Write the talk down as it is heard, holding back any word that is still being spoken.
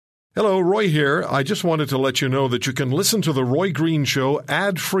Hello, Roy here. I just wanted to let you know that you can listen to The Roy Green Show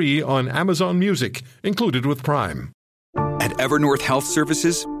ad-free on Amazon Music, included with Prime. At Evernorth Health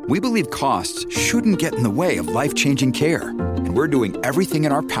Services, we believe costs shouldn't get in the way of life-changing care, and we're doing everything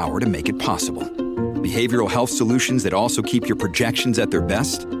in our power to make it possible. Behavioral health solutions that also keep your projections at their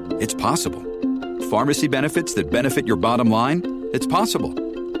best? It's possible. Pharmacy benefits that benefit your bottom line? It's possible.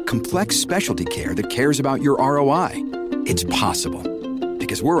 Complex specialty care that cares about your ROI? It's possible.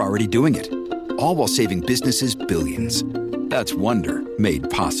 Because we're already doing it, all while saving businesses billions. That's Wonder made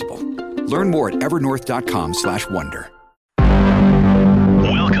possible. Learn more at evernorth.com/wonder.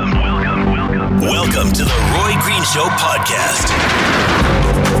 Welcome to the Roy Green Show podcast.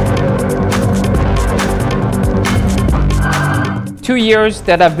 2 years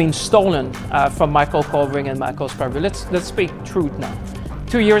that have been stolen from Michael Kovrig and Michael Spavor. Let's speak truth now.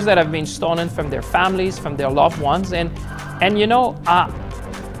 2 years that have been stolen from their families, from their loved ones, and you know,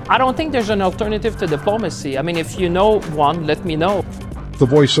 I don't think there's an alternative to diplomacy. I mean, if you know one, let me know. The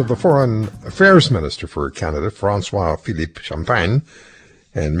voice of the Foreign Affairs Minister for Canada, François-Philippe Champagne.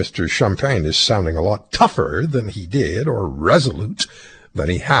 And Mr. Champagne is sounding a lot tougher than he did, or resolute than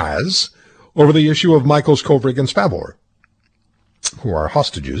he has, over the issue of Michaels Kovrig and Spavor, who are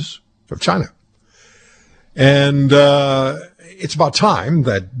hostages of China. And it's about time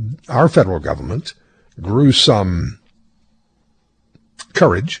that our federal government grew some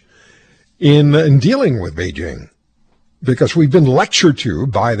courage in dealing with Beijing, because we've been lectured to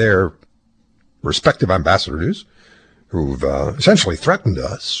by their respective ambassadors who've essentially threatened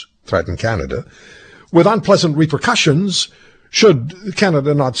Canada, with unpleasant repercussions should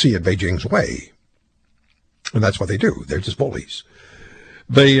Canada not see it Beijing's way. And that's what they do. They're just bullies.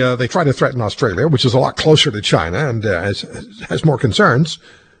 They try to threaten Australia, which is a lot closer to China and has more concerns,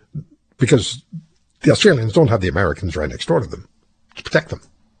 because the Australians don't have the Americans right next door to them to protect them.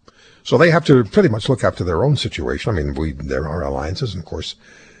 So they have to pretty much look after their own situation. I mean, there are alliances, and of course,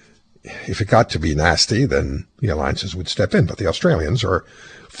 if it got to be nasty, then the alliances would step in. But the Australians are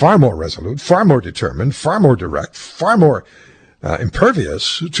far more resolute, far more determined, far more direct, far more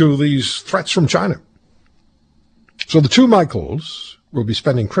impervious to these threats from China. So the two Michaels will be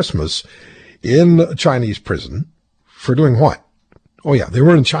spending Christmas in a Chinese prison for doing what? Oh, yeah, they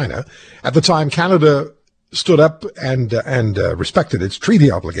were in China. At the time, Canada stood up and respected its treaty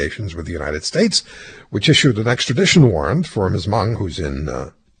obligations with the United States, which issued an extradition warrant for Ms. Meng, who's in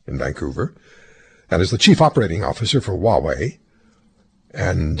Vancouver, and is the chief operating officer for Huawei.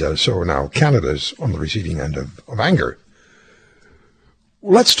 And so now Canada's on the receiving end of anger.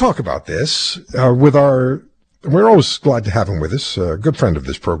 Let's talk about this we're always glad to have him with us. A good friend of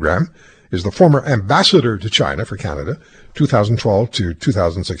this program is the former ambassador to China for Canada, 2012 to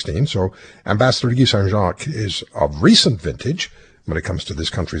 2016. So Ambassador Guy Saint-Jacques is of recent vintage when it comes to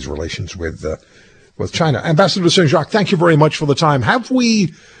this country's relations with China. Ambassador Saint-Jacques, thank you very much for the time. Have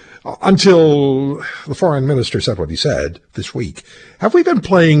we, until the foreign minister said what he said this week, have we been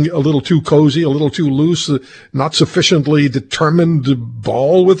playing a little too cozy, a little too loose, not sufficiently determined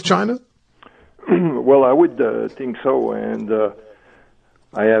ball with China? Well, I would think so, and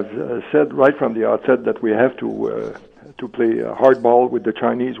I have said right from the outset that we have to play hardball with the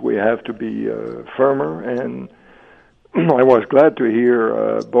Chinese. We have to be firmer, and I was glad to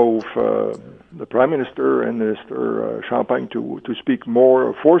hear both the Prime Minister and Minister Champagne to speak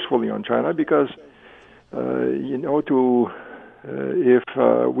more forcefully on China, because if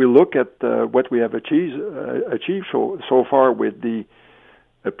we look at what we have achieved so far with the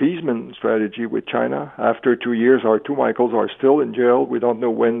appeasement strategy with China. After 2 years, our two Michaels are still in jail. We don't know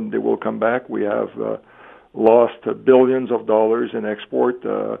when they will come back. We have lost billions of dollars in export.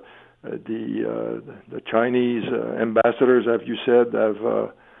 The Chinese ambassadors, as you said, have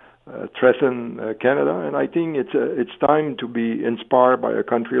threatened Canada, and I think it's time to be inspired by a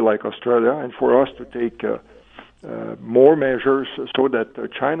country like Australia, and for us to take more measures so that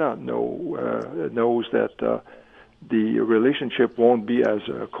China knows that the relationship won't be as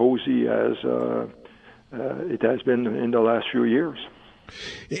cozy as it has been in the last few years.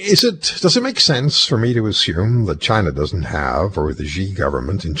 Does it make sense for me to assume that China doesn't have, or the Xi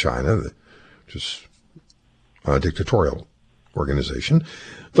government in China, which is a dictatorial organization,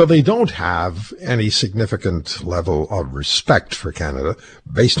 that they don't have any significant level of respect for Canada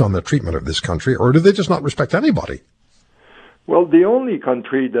based on the treatment of this country, or do they just not respect anybody? Well, the only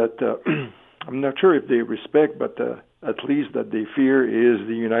country that I'm not sure if they respect, but at least that they fear, is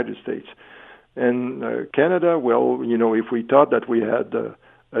the United States. And Canada, well, if we thought that we had a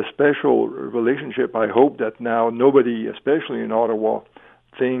special relationship, I hope that now nobody, especially in Ottawa,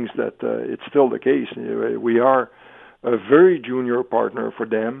 thinks that it's still the case. We are a very junior partner for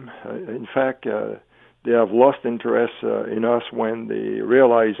them. In fact, they have lost interest in us when they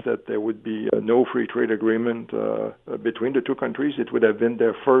realized that there would be no free trade agreement between the two countries. It would have been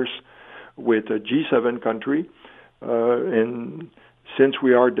their first with a G7 country. And since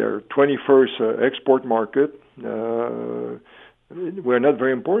we are their 21st export market, we're not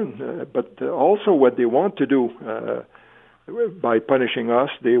very important. But also what they want to do by punishing us,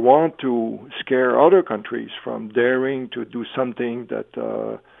 they want to scare other countries from daring to do something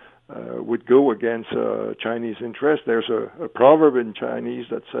that would go against Chinese interests. There's a proverb in Chinese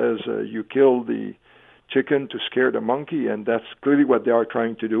that says, you kill the chicken to scare the monkey, and that's clearly what they are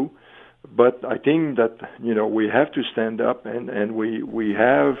trying to do. But I think that, we have to stand up and we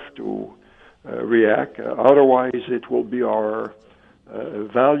have to react. Otherwise, it will be our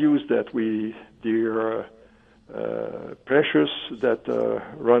values that we dear precious that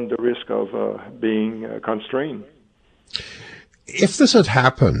run the risk of being constrained. If this had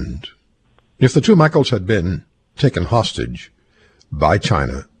happened, if the two Michaels had been taken hostage by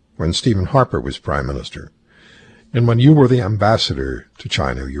China when Stephen Harper was Prime Minister, and when you were the ambassador to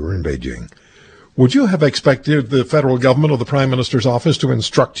China, you were in Beijing, would you have expected the federal government or the Prime Minister's office to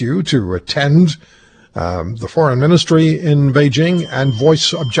instruct you to attend the foreign ministry in Beijing and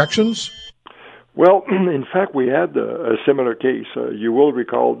voice objections? Well, in fact, we had a similar case. You will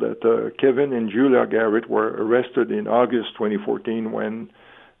recall that Kevin and Julia Garrett were arrested in August 2014 when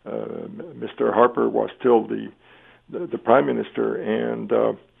Mr. Harper was still the Prime Minister. And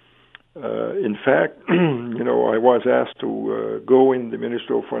in fact, I was asked to go in the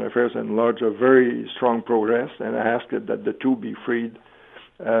Ministry of Foreign Affairs and lodge a very strong protest, and I asked that the two be freed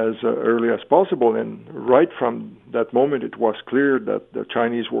as early as possible. And right from that moment, it was clear that the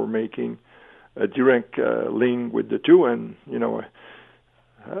Chinese were making a direct link with the two. And,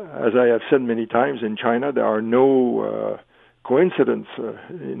 as I have said many times, in China, there are no coincidence.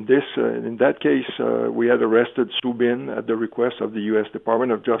 In that case, we had arrested Su Bin at the request of the U.S.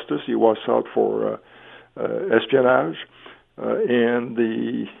 Department of Justice. He was sought for espionage. And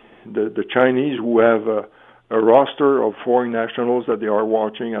the Chinese, who have a roster of foreign nationals that they are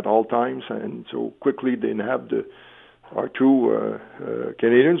watching at all times, and so quickly they nabbed our two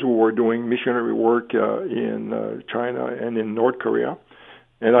Canadians who were doing missionary work in China and in North Korea.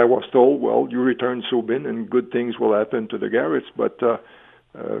 And I was told, well, you return Su Bin and good things will happen to the Garretts. But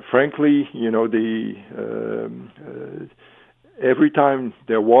frankly, every time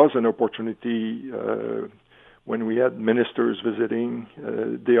there was an opportunity when we had ministers visiting,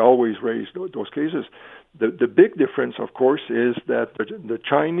 they always raised those cases. The big difference, of course, is that the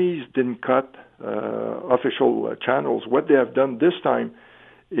Chinese didn't cut official channels. What they have done this time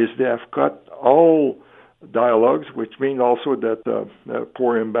is they have cut all dialogues, which means also that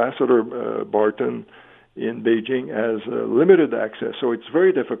poor Ambassador Barton in Beijing has limited access. So it's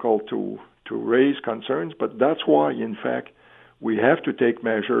very difficult to raise concerns, but that's why, in fact, we have to take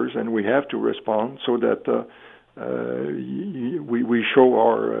measures and we have to respond so that we show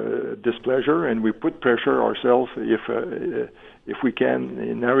our displeasure and we put pressure ourselves if we can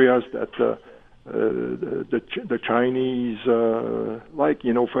in areas that the Chinese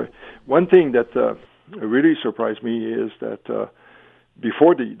for one thing that really surprised me is that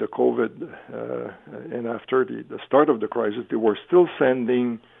before the COVID and after the start of the crisis, they were still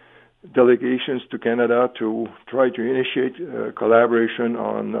sending delegations to Canada to try to initiate collaboration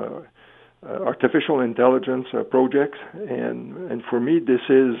on artificial intelligence projects, and for me this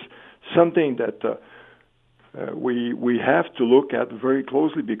is something that we have to look at very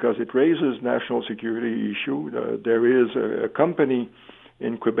closely because it raises national security issue. There is a company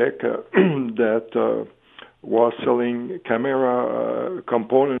in Quebec that was selling camera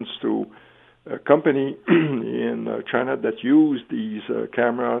components to a company in China that used these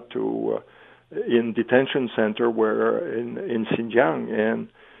camera in detention center where in Xinjiang. And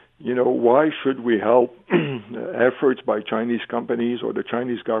why should we help efforts by Chinese companies or the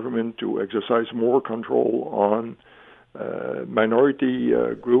Chinese government to exercise more control on minority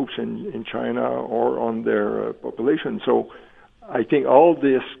groups in China or on their population? So I think all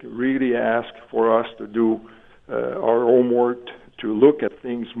this really asks for us to do our homework, to look at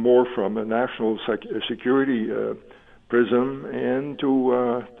things more from a national security prism, and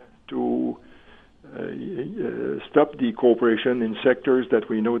to stop the cooperation in sectors that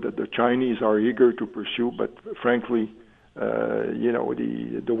we know that the Chinese are eager to pursue. But frankly,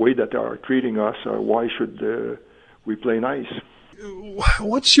 the way that they are treating us, why should we play nice?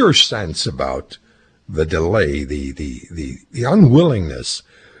 What's your sense about the delay, the unwillingness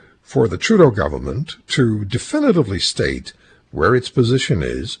for the Trudeau government to definitively state where its position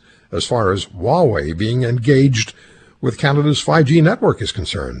is as far as Huawei being engaged with Canada's 5G network is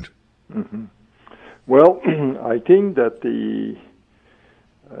concerned? Mm-hmm. Well, I think that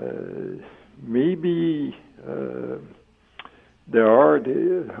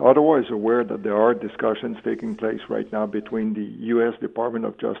Ottawa is aware that there are discussions taking place right now between the U.S. Department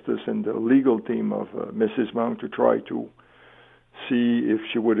of Justice and the legal team of Mrs. Meng to try to see if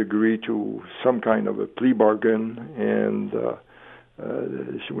she would agree to some kind of a plea bargain, and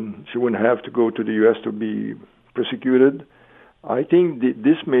she wouldn't have to go to the U.S. to be prosecuted. I think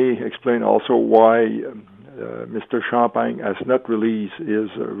this may explain also why Mr. Champagne has not released his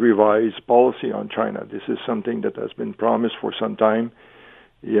revised policy on China. This is something that has been promised for some time.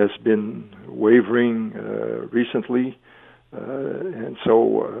 He has been wavering recently, and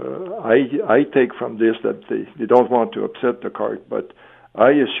so I take from this that they don't want to upset the cart, but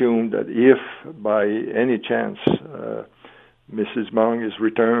I assume that if by any chance Mrs. Meng is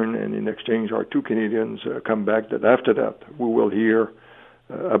returned and in exchange our two Canadians come back, that after that we will hear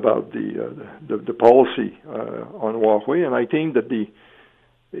about the policy on Huawei, and I think that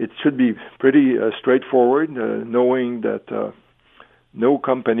it should be pretty straightforward, knowing that no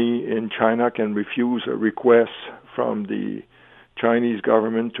company in China can refuse a request from the Chinese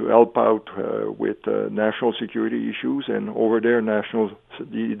government to help out with national security issues, and over there,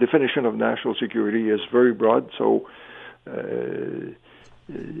 the definition of national security is very broad. So,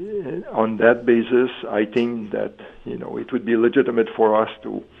 on that basis, I think that it would be legitimate for us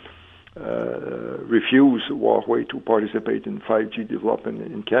to refuse Huawei to participate in 5G development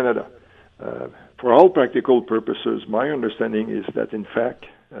in Canada. For all practical purposes, my understanding is that in fact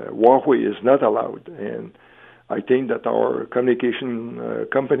Huawei is not allowed, and I think that our communication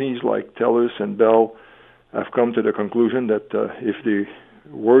companies like TELUS and Bell have come to the conclusion that if they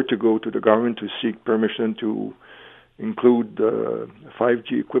were to go to the government to seek permission to include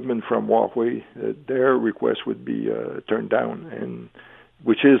 5G equipment from Huawei, their request would be turned down, and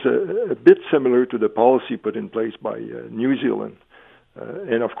which is a bit similar to the policy put in place by New Zealand.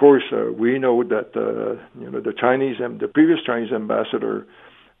 And of course, we know that the previous Chinese ambassador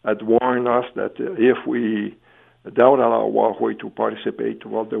had warned us that if we don't allow Huawei to participate,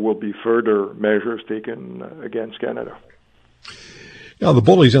 well, there will be further measures taken against Canada. Now, the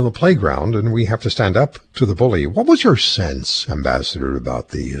bully's in the playground, and we have to stand up to the bully. What was your sense, Ambassador, about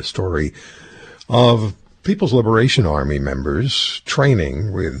the story of People's Liberation Army members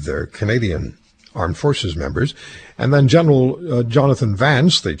training with their Canadian Armed Forces members, and then General Jonathan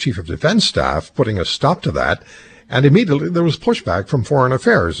Vance, the Chief of Defense Staff, putting a stop to that, and immediately there was pushback from Foreign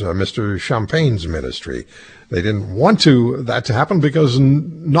Affairs, Mr. Champagne's ministry. They didn't want that to happen because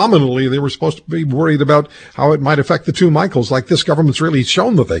nominally they were supposed to be worried about how it might affect the two Michaels, like this government's really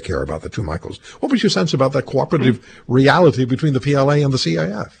shown that they care about the two Michaels. What was your sense about that cooperative reality between the PLA and the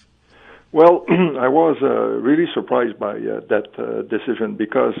CIF? Well, I was really surprised by that decision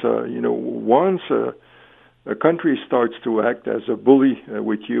because, once a country starts to act as a bully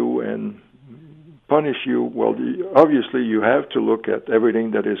with you and punish you, well, obviously you have to look at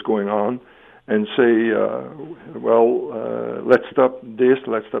everything that is going on and say, let's stop this,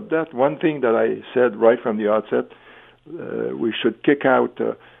 let's stop that. One thing that I said right from the outset, we should kick out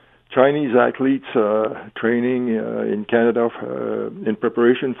Chinese athletes training in Canada in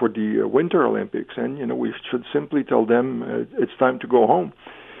preparation for the Winter Olympics, and we should simply tell them it's time to go home.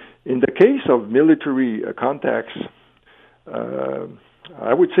 In the case of military contacts,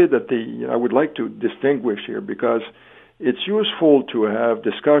 I would say that I would like to distinguish here because it's useful to have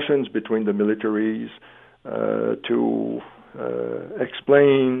discussions between the militaries to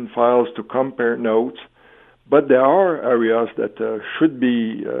explain files, to compare notes. But there are areas that should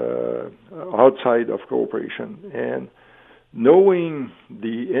be outside of cooperation. And knowing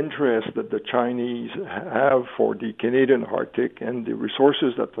the interest that the Chinese have for the Canadian Arctic and the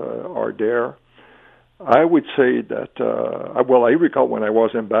resources that are there, I would say that, I recall when I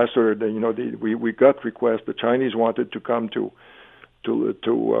was ambassador, that, we got requests. The Chinese wanted to come to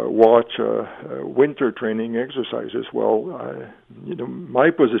watch winter training exercises. Well, my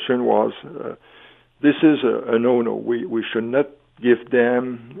position was, this is a no-no. We should not give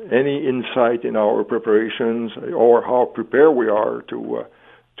them any insight in our preparations or how prepared we are to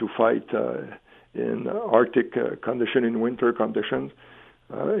fight in Arctic condition, in winter conditions.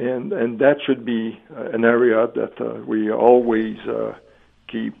 And that should be an area that we always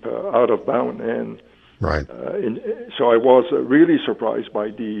keep out of bound. And right. So I was really surprised by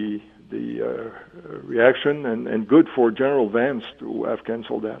the reaction, and good for General Vance to have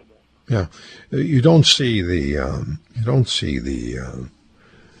canceled that. Yeah, you don't see the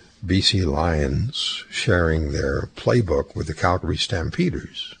BC Lions sharing their playbook with the Calgary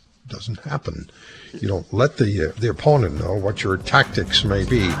Stampeders, Doesn't happen. You don't let the opponent know what your tactics may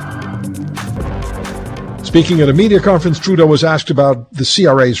be. Speaking at a media conference, Trudeau was asked about the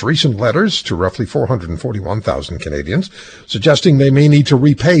CRA's recent letters to roughly 441,000 Canadians, suggesting they may need to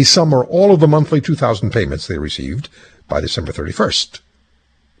repay some or all of the monthly $2,000 payments they received by December 31st.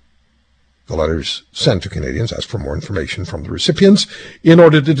 The letters sent to Canadians ask for more information from the recipients in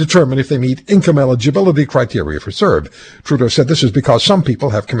order to determine if they meet income eligibility criteria for CERB. Trudeau said this is because some people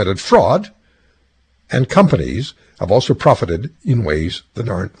have committed fraud and companies have also profited in ways that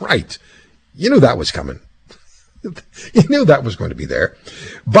aren't right. You knew that was coming. You knew that was going to be there.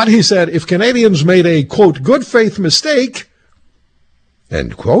 But he said if Canadians made a, quote, good faith mistake,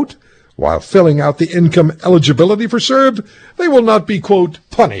 end quote, while filling out the income eligibility for CERB, they will not be, quote,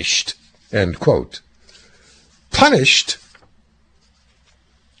 punished, end quote. Punished?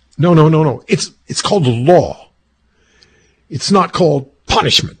 No. It's called law. It's not called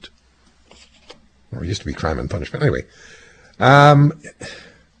punishment. Or it used to be crime and punishment. Anyway,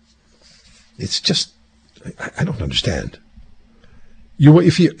 it's just, I don't understand.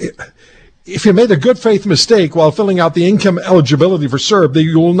 If you made a good faith mistake while filling out the income eligibility for CERB,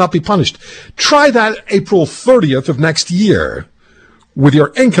 you will not be punished. Try that April 30th of next year with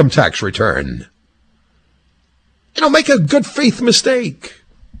your income tax return. Make a good faith mistake.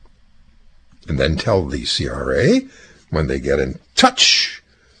 And then tell the CRA when they get in touch,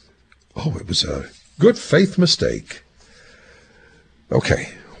 oh, it was a good faith mistake.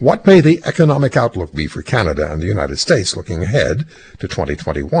 Okay. What may the economic outlook be for Canada and the United States looking ahead to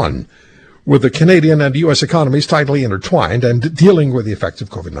 2021, with the Canadian and U.S. economies tightly intertwined and dealing with the effects of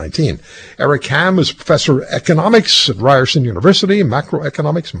COVID-19? Eric Ham is professor of economics at Ryerson University.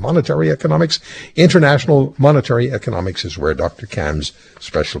 Macroeconomics, monetary economics, international monetary economics is where Dr. Cam's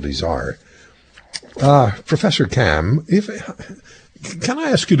specialties are. Professor Cam, can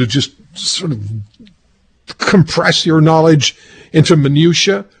I ask you to just sort of compress your knowledge into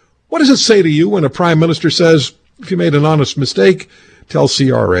minutiae? What does it say to you when a prime minister says, if you made an honest mistake, tell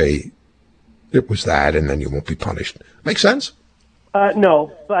CRA it was that and then you won't be punished? Make sense?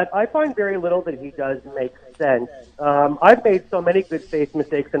 No, but I find very little that he does make sense. I've made so many good faith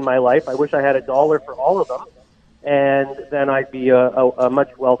mistakes in my life. I wish I had $1 for all of them, and then I'd be a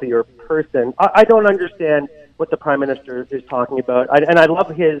much wealthier person. I don't understand what the prime minister is talking about. I love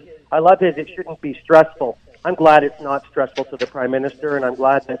his it shouldn't be stressful. I'm glad it's not stressful to the Prime Minister, and I'm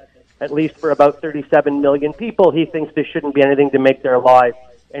glad that at least for about 37 million people, he thinks there shouldn't be anything to make their lives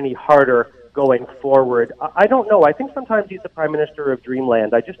any harder going forward. I don't know. I think sometimes he's the Prime Minister of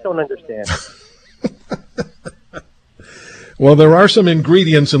Dreamland. I just don't understand. Well, there are some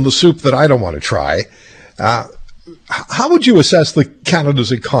ingredients in the soup that I don't want to try. How would you assess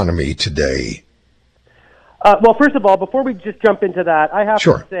Canada's economy today? Well, first of all, before we just jump into that, I have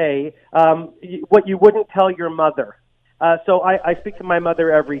to say what you wouldn't tell your mother. So I speak to my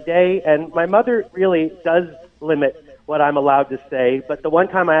mother every day, and my mother really does limit what I'm allowed to say. But the one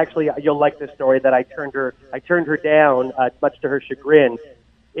time you'll like this story, that I turned her down, much to her chagrin,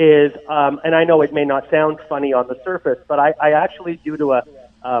 is, and I know it may not sound funny on the surface, but I actually, due to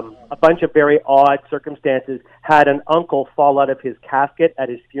a bunch of very odd circumstances, had an uncle fall out of his casket at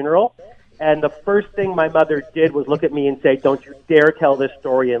his funeral. And the first thing my mother did was look at me and say, "Don't you dare tell this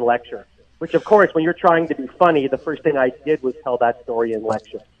story in lecture." Which, of course, when you're trying to be funny, the first thing I did was tell that story in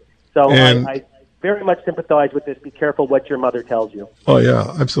lecture. So I very much sympathize with this. Be careful what your mother tells you. Oh,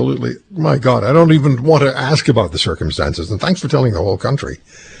 yeah, absolutely. My God, I don't even want to ask about the circumstances. And thanks for telling the whole country.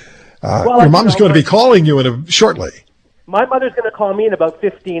 Your mom's going to be calling you shortly. My mother's going to call me in about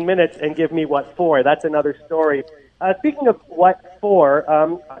 15 minutes and give me what for. That's another story. Speaking of what for,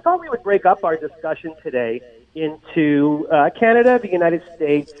 I thought we would break up our discussion today into Canada, the United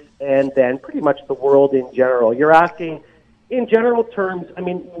States, and then pretty much the world in general. You're asking, in general terms,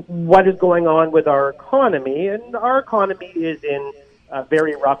 what is going on with our economy? And our economy is in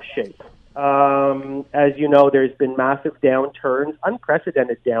very rough shape. As you know, there's been massive downturns,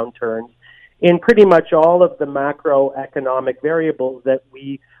 unprecedented downturns, in pretty much all of the macroeconomic variables that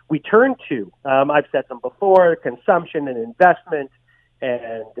we turn to. I've said them before: consumption and investment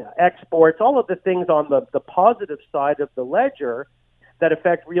and exports, all of the things on the positive side of the ledger that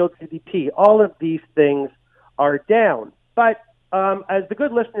affect real GDP. All of these things are down. But as the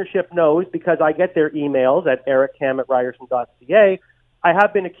good listenership knows, because I get their emails at ericham@ryerson.ca, I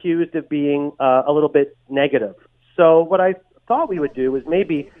have been accused of being a little bit negative. So what I thought we would do is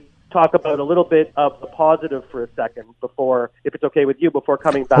maybe talk about a little bit of the positive for a second before, if it's okay with you, before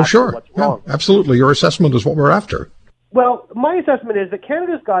coming back to what's wrong. Yeah, absolutely. Your assessment is what we're after. Well, my assessment is that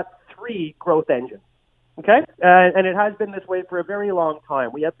Canada's got 3 growth engines. Okay, and it has been this way for a very long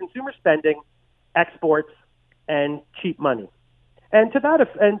time. We have consumer spending, exports, and cheap money. And to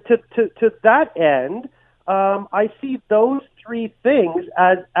that end, I see those three things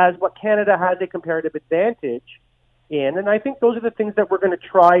as what Canada has a comparative advantage in, and I think those are the things that we're going to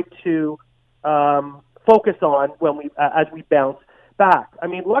try to focus on as we bounce back. I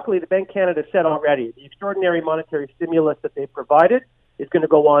mean, luckily, the Bank of Canada said already the extraordinary monetary stimulus that they provided is going to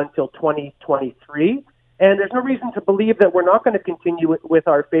go on until 2023, and there's no reason to believe that we're not going to continue with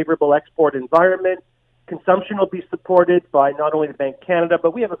our favorable export environment. Consumption will be supported by not only the Bank of Canada,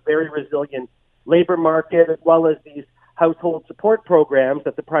 but we have a very resilient labor market, as well as these household support programs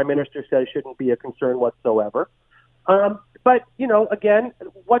that the Prime Minister says shouldn't be a concern whatsoever. But, again,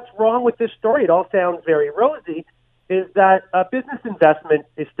 what's wrong with this story? It all sounds very rosy, is that business investment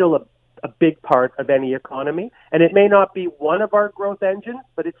is still a big part of any economy, and it may not be one of our growth engines,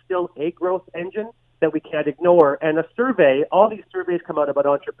 but it's still a growth engine that we can't ignore. And all these surveys come out about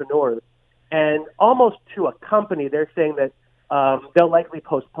entrepreneurs, and almost to a company, they're saying that they'll likely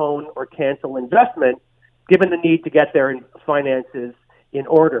postpone or cancel investment given the need to get their finances in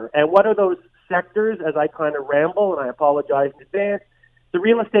order. And what are those sectors, as I kind of ramble, and I apologize in advance? The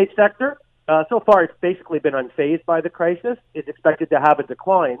real estate sector, so far it's basically been unfazed by the crisis, is expected to have a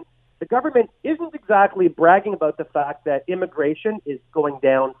decline. The government isn't exactly bragging about the fact that immigration is going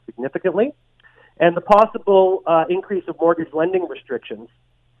down significantly, and the possible increase of mortgage lending restrictions.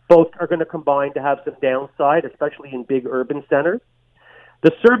 Both are going to combine to have some downside, especially in big urban centers.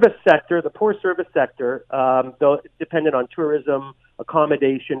 The service sector, the poor service sector, though dependent on tourism,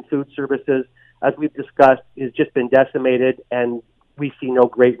 accommodation, food services, as we've discussed, has just been decimated, and we see no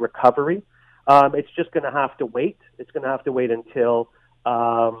great recovery. It's just going to have to wait. It's going to have to wait until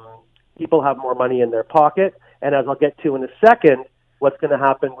people have more money in their pocket. And as I'll get to in a second, what's going to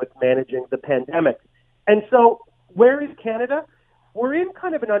happen with managing the pandemic. And so where is Canada? We're in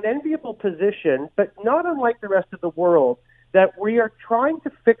kind of an unenviable position, but not unlike the rest of the world, that we are trying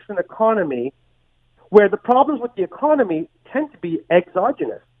to fix an economy where the problems with the economy tend to be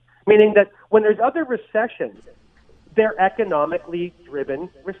exogenous, meaning that when there's other recessions, they're economically driven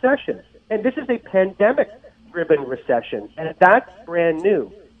recessions. And this is a pandemic-driven recession, and that's brand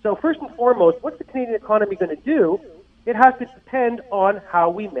new. So first and foremost, what's the Canadian economy going to do? It has to depend on how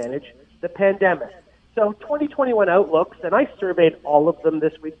we manage the pandemic. So 2021 outlooks, and I surveyed all of them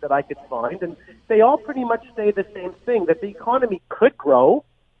this week that I could find, and they all pretty much say the same thing, that the economy could grow,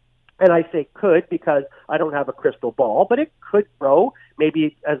 and I say could because I don't have a crystal ball, but it could grow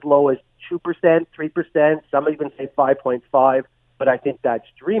maybe as low as 2%, 3%, some even say 5.5%, but I think that's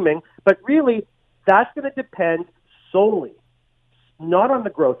dreaming. But really, that's going to depend solely, not on the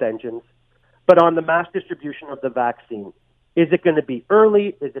growth engines, but on the mass distribution of the vaccine. Is it going to be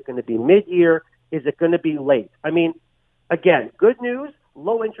early? Is it going to be mid-year? Is it going to be late? I mean, again, good news,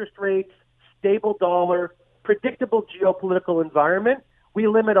 low interest rates, stable dollar, predictable geopolitical environment. We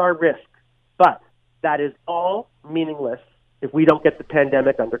limit our risk, but that is all meaningless if we don't get the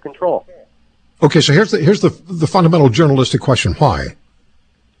pandemic under control. Okay, so here's the fundamental journalistic question. Why?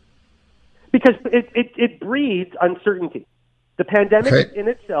 Because it breeds uncertainty. The pandemic in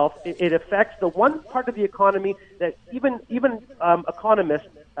itself, it affects the one part of the economy that even economists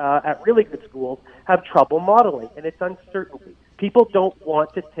at really good schools have trouble modeling, and it's uncertainty. People don't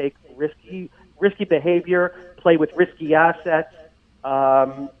want to take risky behavior, play with risky assets.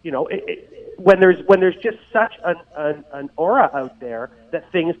 When there's just such an aura out there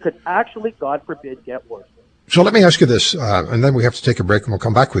that things could actually, God forbid, get worse. So let me ask you this, and then we have to take a break, and we'll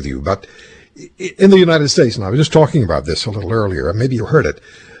come back with you. But in the United States, and I was just talking about this a little earlier, and maybe you heard it,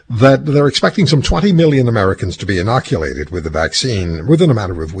 that they're expecting some 20 million Americans to be inoculated with the vaccine within a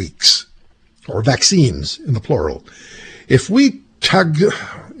matter of weeks, or vaccines in the plural. If we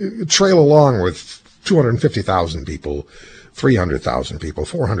trail along with 250,000 people, 300,000 people,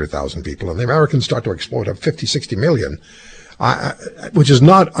 400,000 people, and the Americans start to explode up 50, 60 million, which is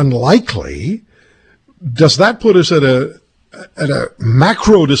not unlikely, does that put us at a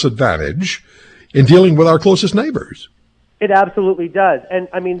macro disadvantage in dealing with our closest neighbors? It absolutely does. And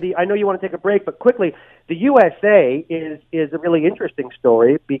I mean, I know you want to take a break, but quickly, the USA is a really interesting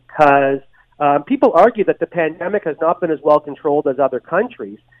story because people argue that the pandemic has not been as well controlled as other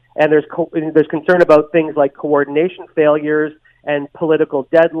countries. And there's concern about things like coordination failures and political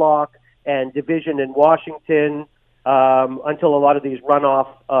deadlock and division in Washington until a lot of these runoff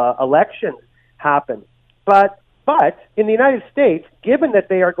elections happen. But in the United States, given that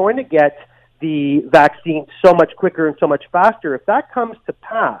they are going to get the vaccine so much quicker and so much faster, if that comes to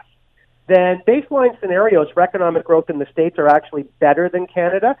pass, then baseline scenarios for economic growth in the States are actually better than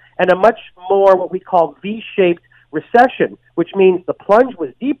Canada, and a much more what we call V-shaped recession, which means the plunge was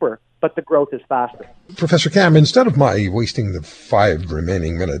deeper, but the growth is faster. Professor Cam, instead of my wasting the 5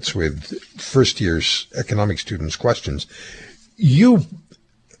 remaining minutes with first year's economic students' questions,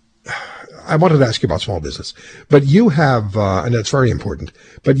 I wanted to ask you about small business, but you have, and that's very important,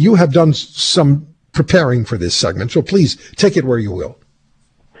 but you have done some preparing for this segment, so please take it where you will.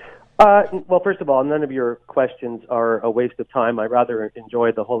 Well, first of all, none of your questions are a waste of time. I rather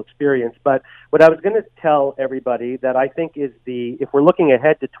enjoy the whole experience. But what I was going to tell everybody that I think is if we're looking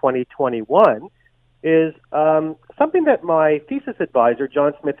ahead to 2021, is something that my thesis advisor,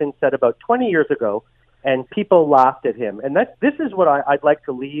 John Smithen, said about 20 years ago, and people laughed at him. And this is what I'd like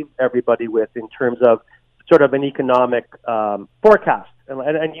to leave everybody with in terms of sort of an economic forecast.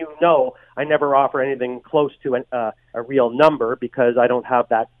 And you know, I never offer anything close to a real number because I don't have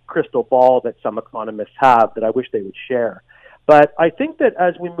that crystal ball that some economists have that I wish they would share. But I think that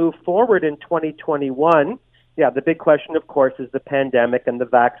as we move forward in 2021, the big question, of course, is the pandemic and the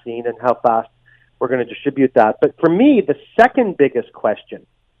vaccine and how fast we're going to distribute that. But for me, the second biggest question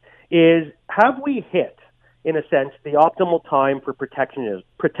is, have we hit, in a sense, the optimal time for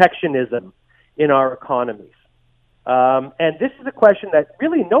protectionism in our economies? And this is a question that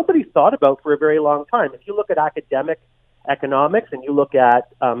really nobody thought about for a very long time. If you look at academic economics and you look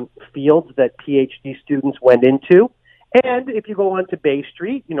at fields that PhD students went into, and if you go on to Bay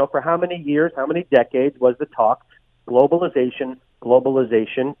Street, for how many years, how many decades was the talk? Globalization,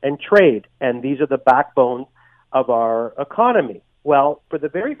 and trade. And these are the backbones of our economy. Well, for the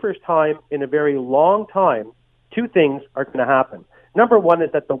very first time in a very long time, 2 things are going to happen. Number one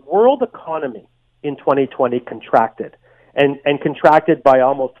is that the world economy in 2020 contracted, and contracted by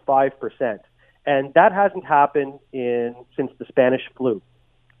almost 5%. And that hasn't happened since the Spanish flu.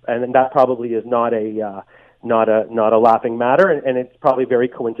 And that probably is not a laughing matter, and it's probably very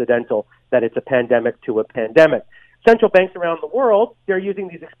coincidental that it's a pandemic to a pandemic. Central banks around the world, they're using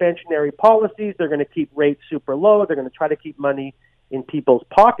these expansionary policies. They're going to keep rates super low. They're going to try to keep money in people's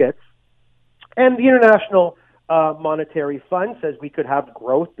pockets. And the International Monetary Fund says we could have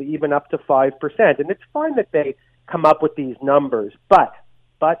growth even up to 5%. And it's fine that they come up with these numbers. But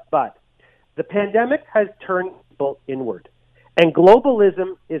the pandemic has turned people inward. And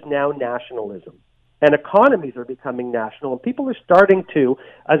globalism is now nationalism. And economies are becoming national. And people are starting to,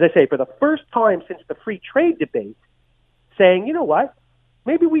 as I say, for the first time since the free trade debate, saying, you know what,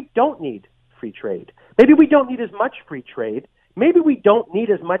 maybe we don't need free trade. Maybe we don't need as much free trade. Maybe we don't need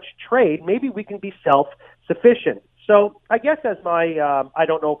as much trade. Maybe we can be self-sufficient. So I guess as I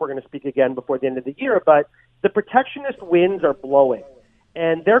don't know if we're going to speak again before the end of the year, but the protectionist winds are blowing,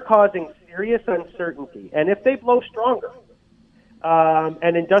 and they're causing serious uncertainty. And if they blow stronger,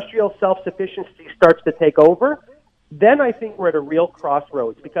 and industrial self-sufficiency starts to take over, then I think we're at a real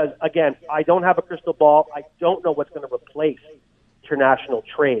crossroads because, again, I don't have a crystal ball. I don't know what's going to replace international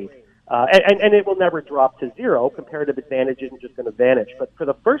trade. And it will never drop to zero. Comparative advantage isn't just going to vanish. But for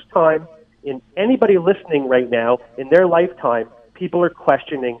the first time in anybody listening right now, in their lifetime, people are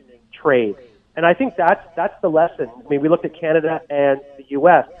questioning trade. And I think that's the lesson. I mean, we looked at Canada and the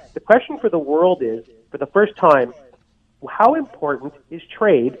U.S. The question for the world is, for the first time, how important is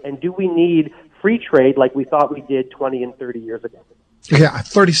trade, and do we need free trade like we thought we did 20 and 30 years ago? Yeah,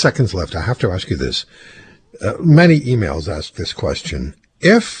 30 seconds left. I have to ask you this. Many emails ask this question.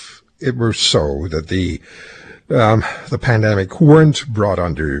 If it were so that the pandemic weren't brought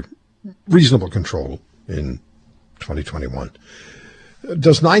under reasonable control in 2021,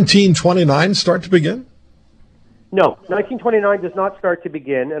 does 1929 start to begin? No, 1929 does not start to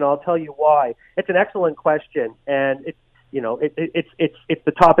begin, and I'll tell you why. It's an excellent question, and it's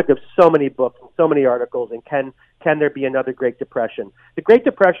the topic of so many books and so many articles. And can there be another Great Depression? The Great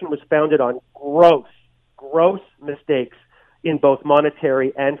Depression was founded on gross mistakes in both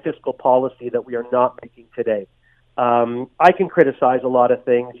monetary and fiscal policy that we are not making today. I can criticize a lot of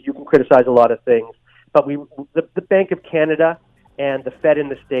things. You can criticize a lot of things, but the Bank of Canada and the Fed in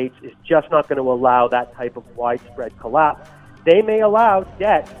the States is just not going to allow that type of widespread collapse. They may allow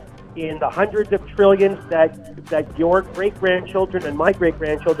debt in the hundreds of trillions that your great-grandchildren and my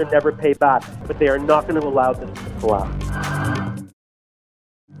great-grandchildren never pay back, but they are not going to allow this to collapse.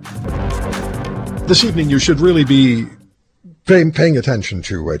 This evening, you should really be paying attention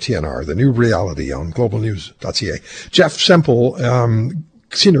to TNR, the new reality on globalnews.ca. Jeff Semple,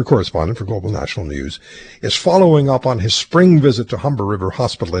 senior correspondent for Global National News, is following up on his spring visit to Humber River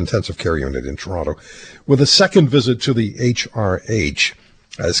Hospital Intensive Care Unit in Toronto with a second visit to the HRH.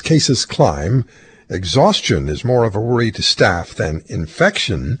 As cases climb, exhaustion is more of a worry to staff than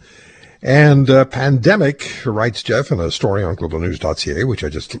infection, And pandemic, writes Jeff in a story on globalnews.ca, which I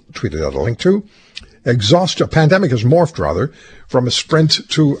just tweeted out a link to, pandemic has morphed, rather, from a sprint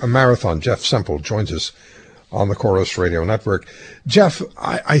to a marathon. Jeff Semple joins us on the Chorus Radio Network. Jeff,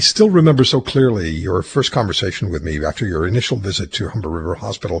 I still remember so clearly your first conversation with me after your initial visit to Humber River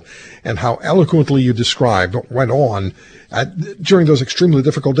Hospital and how eloquently you described what went on during those extremely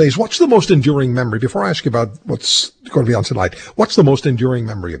difficult days. What's the most enduring memory? Before I ask you about what's going to be on tonight, what's the most enduring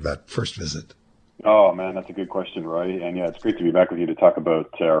memory of that first visit? Oh, man, that's a good question, Roy. And yeah, it's great to be back with you to talk about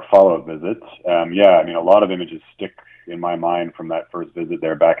our follow-up visits. A lot of images stick in my mind from that first visit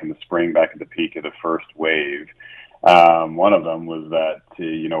there back in the spring, back at the peak of the first wave. One of them was that,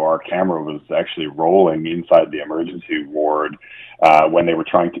 our camera was actually rolling inside the emergency ward when they were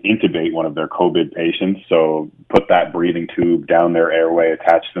trying to intubate one of their COVID patients. So put that breathing tube down their airway,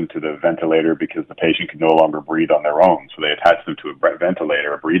 attach them to the ventilator because the patient could no longer breathe on their own. So they attached them to a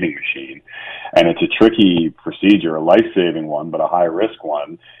ventilator, a breathing machine. And it's a tricky procedure, a life-saving one, but a high-risk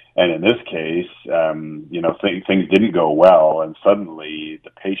one. And in this case, things didn't go well, and suddenly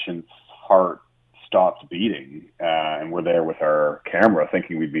the patient's heart stopped beating, and we're there with our camera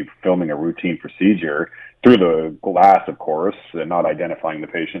thinking we'd be filming a routine procedure through the glass, of course, and not identifying the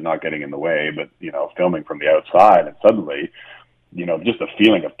patient, not getting in the way, but, filming from the outside. And suddenly, just a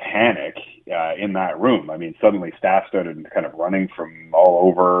feeling of panic in that room. I mean, suddenly staff started kind of running from all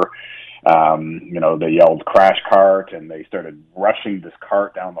over. They yelled crash cart, and they started rushing this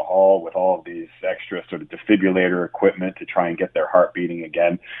cart down the hall with all of these extra sort of defibrillator equipment to try and get their heart beating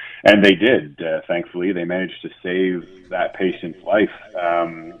again. And they did, thankfully. They managed to save that patient's life.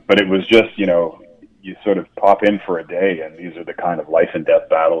 But it was just, you sort of pop in for a day, and these are the kind of life and death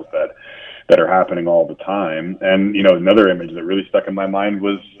battles that are happening all the time. And, another image that really stuck in my mind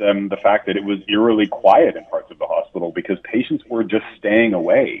was the fact that it was eerily quiet in parts of the hospital because patients were just staying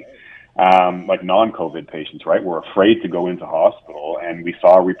away. Like non-COVID patients, right? Were afraid to go into hospital, and we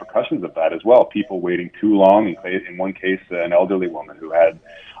saw repercussions of that as well. People waiting too long. In one case, an elderly woman who had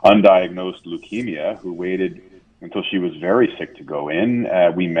undiagnosed leukemia, who waited until she was very sick to go in.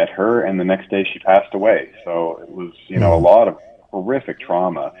 We met her, and the next day she passed away. So it was, a lot of horrific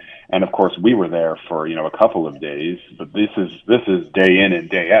trauma. And of course, we were there for, a couple of days, but this is day in and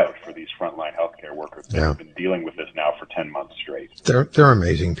day out for these frontline healthcare workers that have been dealing with this now for 10 months straight. They're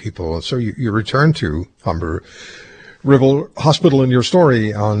amazing people. So you return to Humber River Hospital, and your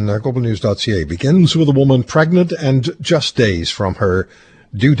story on globalnews.ca begins with a woman pregnant and just days from her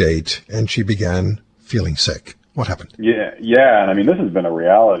due date, and she began feeling sick. What happened? Yeah. And I mean, this has been a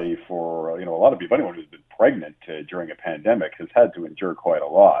reality for, a lot of people. Anyone who's been pregnant during a pandemic has had to endure quite a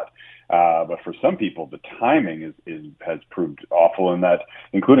lot. But for some people, the timing has proved awful in that,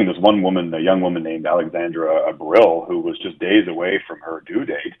 including this one woman, a young woman named Alexandra Brill, who was just days away from her due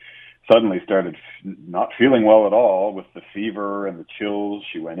date, suddenly started not feeling well at all with the fever and the chills.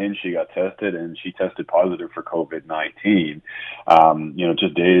 She went in, she got tested, and she tested positive for COVID-19,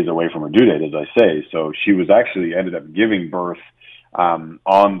 just days away from her due date, as I say. So she was actually ended up giving birth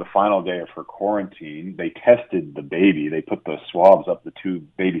on the final day of her quarantine. They tested the baby. They put the swabs up the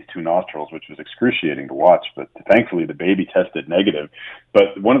baby's two nostrils, which was excruciating to watch, but thankfully the baby tested negative.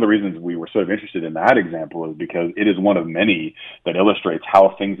 But one of the reasons we were sort of interested in that example is because it is one of many that illustrates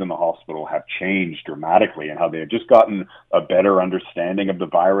how things in the hospital have changed dramatically and how they have just gotten a better understanding of the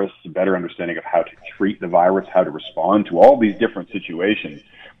virus, a better understanding of how to treat the virus, how to respond to all these different situations.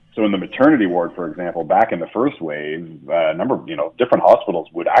 So in the maternity ward, for example, back in the first wave, a number of, different hospitals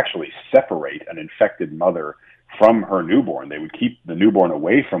would actually separate an infected mother from her newborn. They would keep the newborn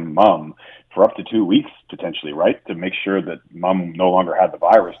away from mom for up to 2 weeks, potentially, right, to make sure that mom no longer had the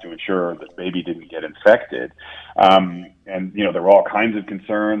virus, to ensure that baby didn't get infected. There were all kinds of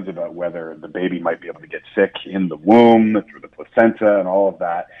concerns about whether the baby might be able to get sick in the womb, through the placenta, and all of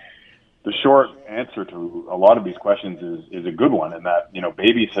that. The short answer to a lot of these questions is a good one, in that,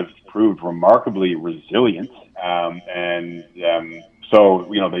 babies have proved remarkably resilient. So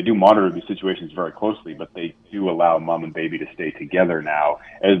they do monitor these situations very closely, but they do allow mom and baby to stay together now,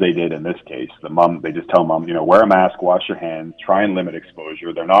 as they did in this case. They just tell mom, wear a mask, wash your hands, try and limit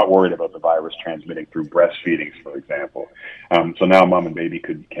exposure. They're not worried about the virus transmitting through breastfeeding, for example. So now mom and baby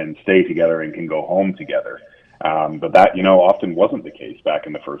can stay together and can go home together. But that, often wasn't the case back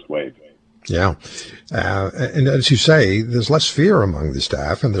in the first wave. Yeah. And as you say, there's less fear among the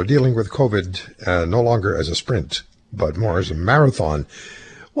staff, and they're dealing with COVID no longer as a sprint, but more as a marathon.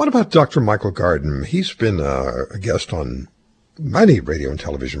 What about Dr. Michael Garden? He's been a guest on many radio and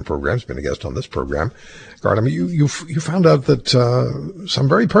television programs, been a guest on this program. Garden, you found out that some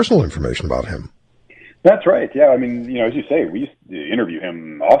very personal information about him. That's right. Yeah, I mean, as you say, we used to interview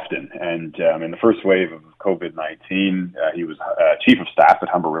him often, and in the first wave of COVID-19, he was chief of staff at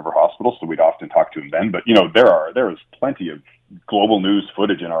Humber River Hospital, so we'd often talk to him then. But there is plenty of global news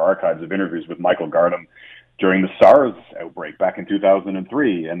footage in our archives of interviews with Michael Gardam during the SARS outbreak back in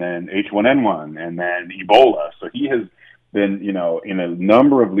 2003, and then H1N1, and then Ebola. So he has been, in a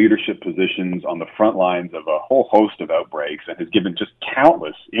number of leadership positions on the front lines of a whole host of outbreaks, and has given just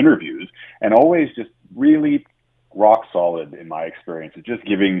countless interviews, and always just really rock solid in my experience of just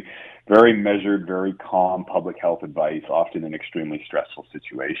giving very measured, very calm public health advice, often in extremely stressful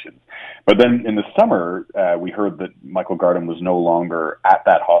situations. But then in the summer, we heard that Michael Gardam was no longer at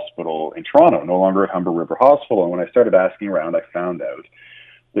that hospital in Toronto, no longer at Humber River Hospital. And when I started asking around, I found out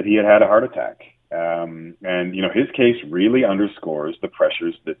that he had a heart attack. And his case really underscores the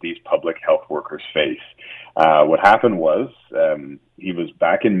pressures that these public health workers face. What happened was he was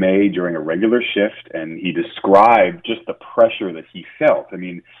back in May during a regular shift, and he described just the pressure that he felt. I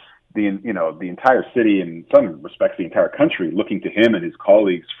mean, the entire city, in some respects the entire country, looking to him and his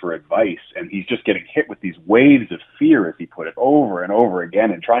colleagues for advice, and he's just getting hit with these waves of fear, as he put it, over and over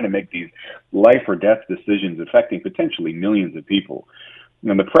again, and trying to make these life or death decisions affecting potentially millions of people.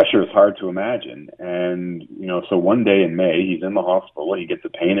 And the pressure is hard to imagine. And, so one day in May, he's in the hospital, he gets a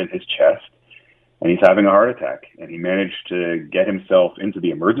pain in his chest, and he's having a heart attack. And he managed to get himself into the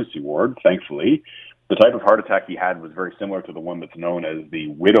emergency ward, thankfully. The type of heart attack he had was very similar to the one that's known as the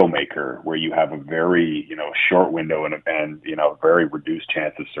widowmaker, where you have a very, short window and very reduced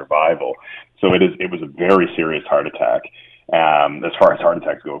chance of survival. So it was a very serious heart attack. As far as heart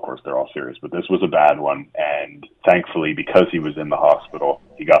attacks go, of course, they're all serious, but this was a bad one. And thankfully, because he was in the hospital,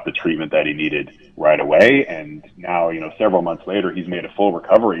 he got the treatment that he needed right away. And now, several months later, he's made a full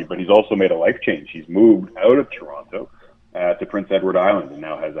recovery, but he's also made a life change. He's moved out of Toronto to Prince Edward Island, and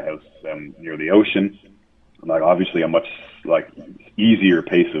now has a house near the ocean. Obviously a much easier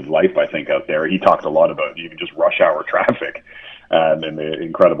pace of life, I think, out there. He talked a lot about even just rush hour traffic. And the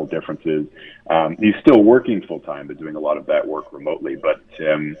incredible differences. He's still working full time, but doing a lot of that work remotely. But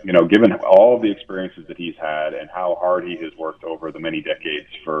given all the experiences that he's had and how hard he has worked over the many decades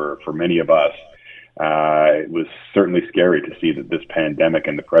for many of us, it was certainly scary to see that this pandemic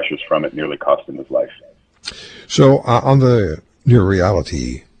and the pressures from it nearly cost him his life. So on the New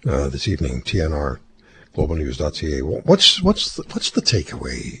Reality this evening, TNR. globalnews.ca. What's the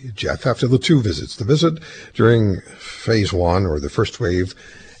takeaway, Jeff, after the two visits? The visit during phase one, or the first wave,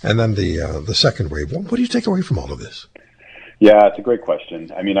 and then the second wave. What do you take away from all of this? Yeah, it's a great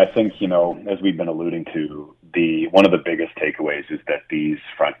question. I mean, I think, as we've been alluding to, one of the biggest takeaways is that these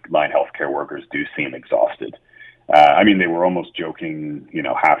frontline healthcare workers do seem exhausted. They were almost joking,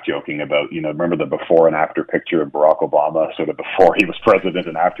 half joking about, remember the before and after picture of Barack Obama, sort of before he was president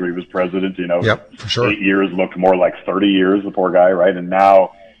and after he was president, Yep, for sure. 8 years looked more like 30 years, the poor guy, right? And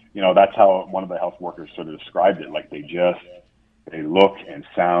now, that's how one of the health workers sort of described it. Like they look and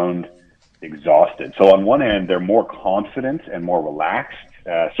sound exhausted. So on one hand, they're more confident and more relaxed,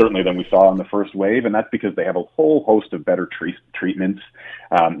 certainly than we saw in the first wave. And that's because they have a whole host of better treatments.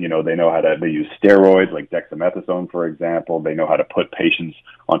 They know how they use steroids like dexamethasone, for example. They know how to put patients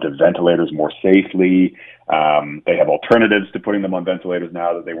onto ventilators more safely. They have alternatives to putting them on ventilators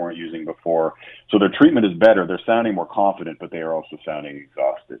now that they weren't using before. So their treatment is better. They're sounding more confident, but they are also sounding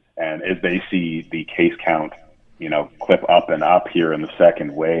exhausted. And as they see the case count, clip up and up here in the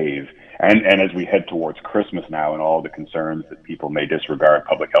second wave, and as we head towards Christmas now and all the concerns that people may disregard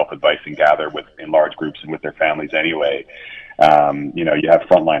public health advice and gather in large groups and with their families anyway, you have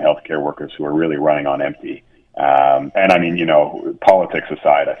frontline healthcare workers who are really running on empty. Politics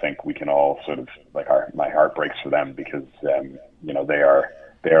aside, I think we can all sort of, my heart breaks for them because, they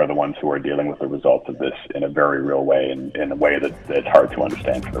are the ones who are dealing with the results of this in a very real way and in a way that's hard to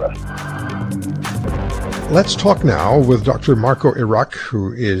understand for the rest. Let's talk now with Dr. Marco Iraq,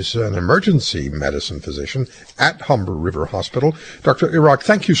 who is an emergency medicine physician at Humber River Hospital. Dr. Iraq,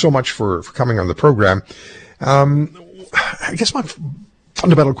 thank you so much for coming on the program. I guess my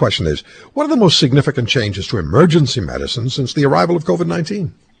fundamental question is, what are the most significant changes to emergency medicine since the arrival of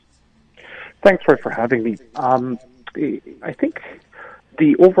COVID-19? Thanks, Roy, for having me. I think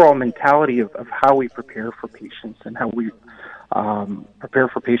the overall mentality of how we prepare for patients and how we prepare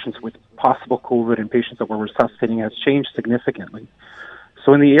for patients with possible COVID and patients that we're resuscitating has changed significantly.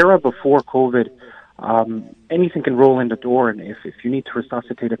 So in the era before COVID, anything can roll in the door, and if you need to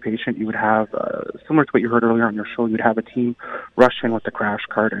resuscitate a patient, you would have, similar to what you heard earlier on your show, you'd have a team rush in with the crash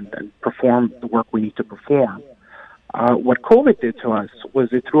cart and perform the work we need to perform. What COVID did to us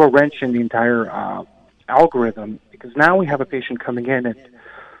was it threw a wrench in the entire algorithm, because now we have a patient coming in and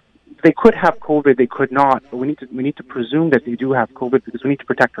they could have COVID, they could not, but we need to presume that they do have COVID because we need to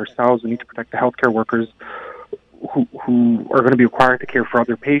protect ourselves. We need to protect the healthcare workers who are going to be required to care for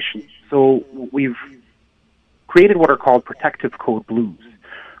other patients. So we've created what are called protective code blues.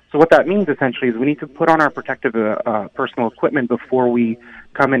 So what that means essentially is we need to put on our protective personal equipment before we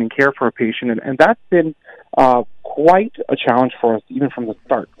come in and care for a patient, and that's been quite a challenge for us even from the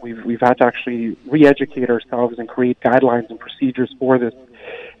start. We've had to actually re-educate ourselves and create guidelines and procedures for this,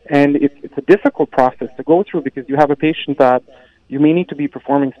 and it's a difficult process to go through because you have a patient that you may need to be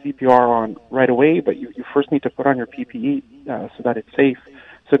performing CPR on right away, but you first need to put on your PPE so that it's safe.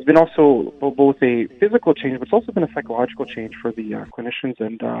 So it's been also both a physical change, but it's also been a psychological change for the clinicians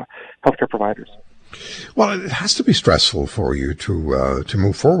and healthcare providers. Well, it has to be stressful for you to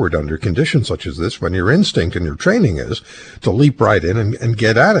move forward under conditions such as this when your instinct and your training is to leap right in and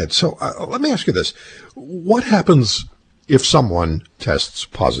get at it. So let me ask you this. What happens if someone tests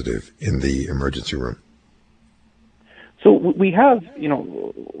positive in the emergency room? So we have,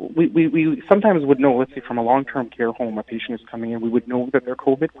 we sometimes would know, let's say from a long-term care home, a patient is coming in, we would know that they're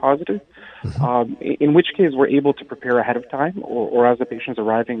COVID positive, in which case we're able to prepare ahead of time or as the patient's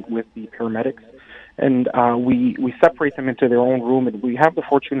arriving with the paramedics. And we separate them into their own room, and we have the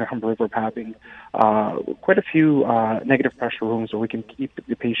fortune of having quite a few negative pressure rooms where we can keep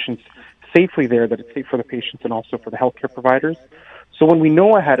the patients safely there, that it's safe for the patients and also for the healthcare providers. So when we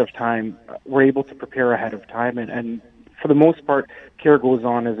know ahead of time, we're able to prepare ahead of time, and for the most part, care goes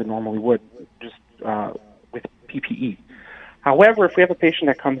on as it normally would, just with PPE. However, if we have a patient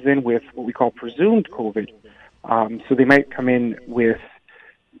that comes in with what we call presumed COVID, so they might come in with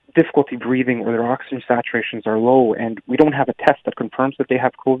difficulty breathing or their oxygen saturations are low, and we don't have a test that confirms that they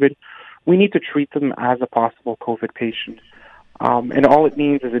have COVID, we need to treat them as a possible COVID patient. And all it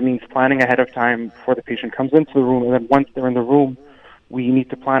means is planning ahead of time before the patient comes into the room, and then once they're in the room, we need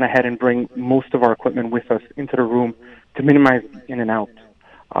to plan ahead and bring most of our equipment with us into the room to minimize in and out.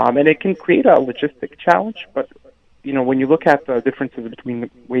 And it can create a logistic challenge, but when you look at the differences between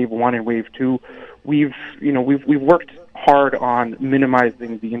wave 1 and wave 2, we've worked hard on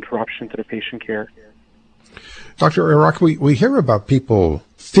minimizing the interruption to the patient care. Dr. Iraq, we hear about people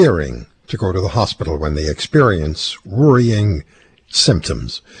fearing to go to the hospital when they experience worrying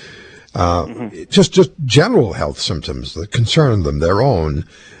symptoms. Just general health symptoms that concern them, their own.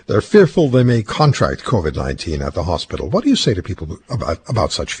 They're fearful they may contract COVID-19 at the hospital. What do you say to people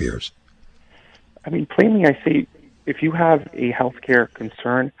about such fears? I mean, plainly, I say, if you have a healthcare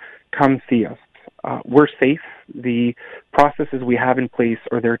concern, come see us. We're safe. The processes we have in place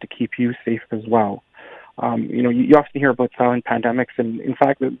are there to keep you safe as well. You often hear about silent pandemics, and in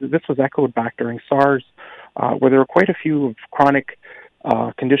fact, this was echoed back during SARS, where there were quite a few of chronic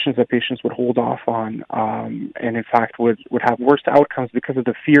conditions that patients would hold off on, and in fact would have worse outcomes because of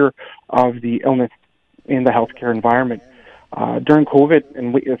the fear of the illness in the healthcare environment. During COVID,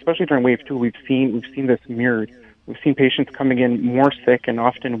 and especially during Wave 2, we've seen this mirrored. We've seen patients coming in more sick and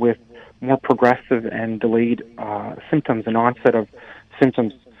often with more progressive and delayed symptoms and onset of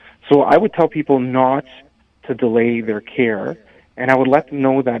symptoms. So I would tell people not to delay their care, and I would let them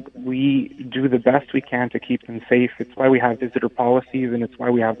know that we do the best we can to keep them safe. It's why we have visitor policies, and it's why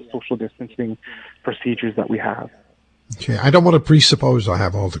we have the social distancing procedures that we have. Okay, I don't want to presuppose I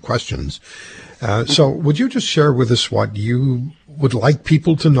have all the questions. So would you just share with us what you would like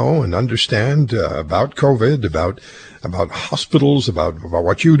people to know and understand about COVID, about hospitals, about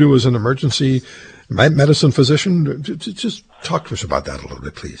what you do as an emergency medicine physician? Just talk to us about that a little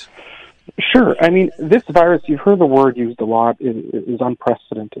bit, please. Sure. I mean, this virus, you've heard the word used a lot, is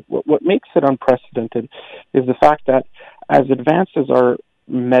unprecedented. What makes it unprecedented is the fact that as advanced as our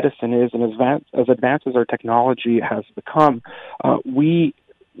medicine is and as advanced as our technology has become, we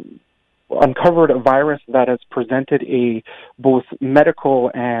uncovered a virus that has presented a both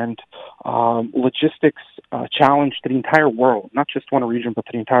medical and logistics challenge to the entire world, not just one region, but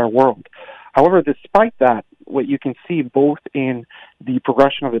to the entire world. However, despite that, what you can see both in the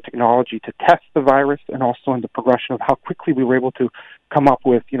progression of the technology to test the virus and also in the progression of how quickly we were able to come up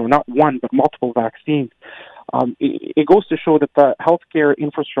with, not one, but multiple vaccines, it goes to show that the healthcare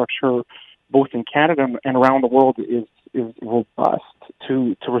infrastructure, both in Canada and around the world, is robust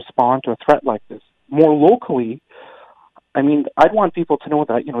to respond to a threat like this. More locally, I mean, I'd want people to know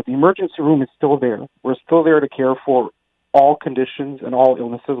that, the emergency room is still there. We're still there to care for all conditions and all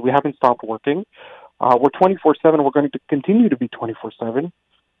illnesses. We haven't stopped working. We're 24/7. We're going to continue to be 24/7.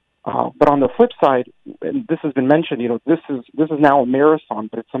 But on the flip side, and this has been mentioned, this is now a marathon,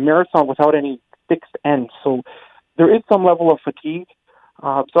 but it's a marathon without any fixed end. So there is some level of fatigue.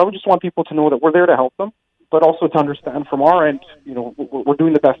 So I would just want people to know that we're there to help them. but also to understand from our end, we're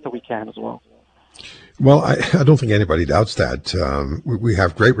doing the best that we can as well. Well, I don't think anybody doubts that. We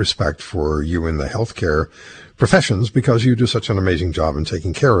have great respect for you in the healthcare professions because you do such an amazing job in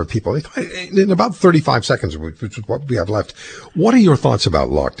taking care of people. In about 35 seconds, which is what we have left, what are your thoughts about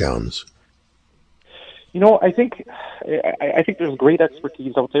lockdowns? I think there's great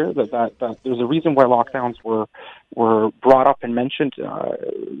expertise out there that there's a reason why lockdowns were brought up and mentioned.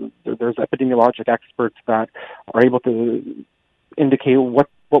 There's epidemiologic experts that are able to indicate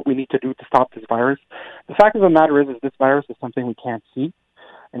what we need to do to stop this virus. The fact of the matter is this virus is something we can't see.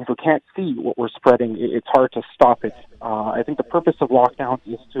 And if we can't see what we're spreading, it's hard to stop it. I think the purpose of lockdowns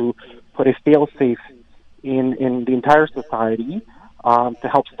is to put a fail-safe in the entire society to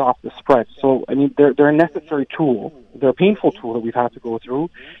help stop the spread. So, they're a necessary tool. They're a painful tool that we've had to go through.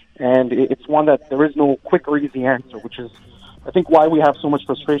 And it's one that there is no quick or easy answer, which is, I think, why we have so much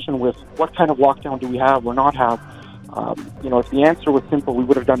frustration with what kind of lockdown do we have or not have. If the answer was simple, we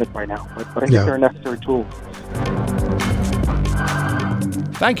would have done it by now. But I think they're a necessary tool.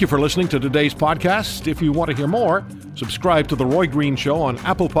 Thank you for listening to today's podcast. If you want to hear more, subscribe to The Roy Green Show on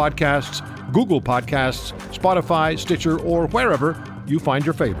Apple Podcasts, Google Podcasts, Spotify, Stitcher, or wherever you find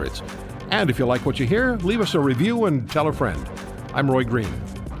your favorites. And if you like what you hear, leave us a review and tell a friend. I'm Roy Green.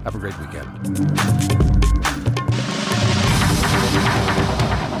 Have a great weekend.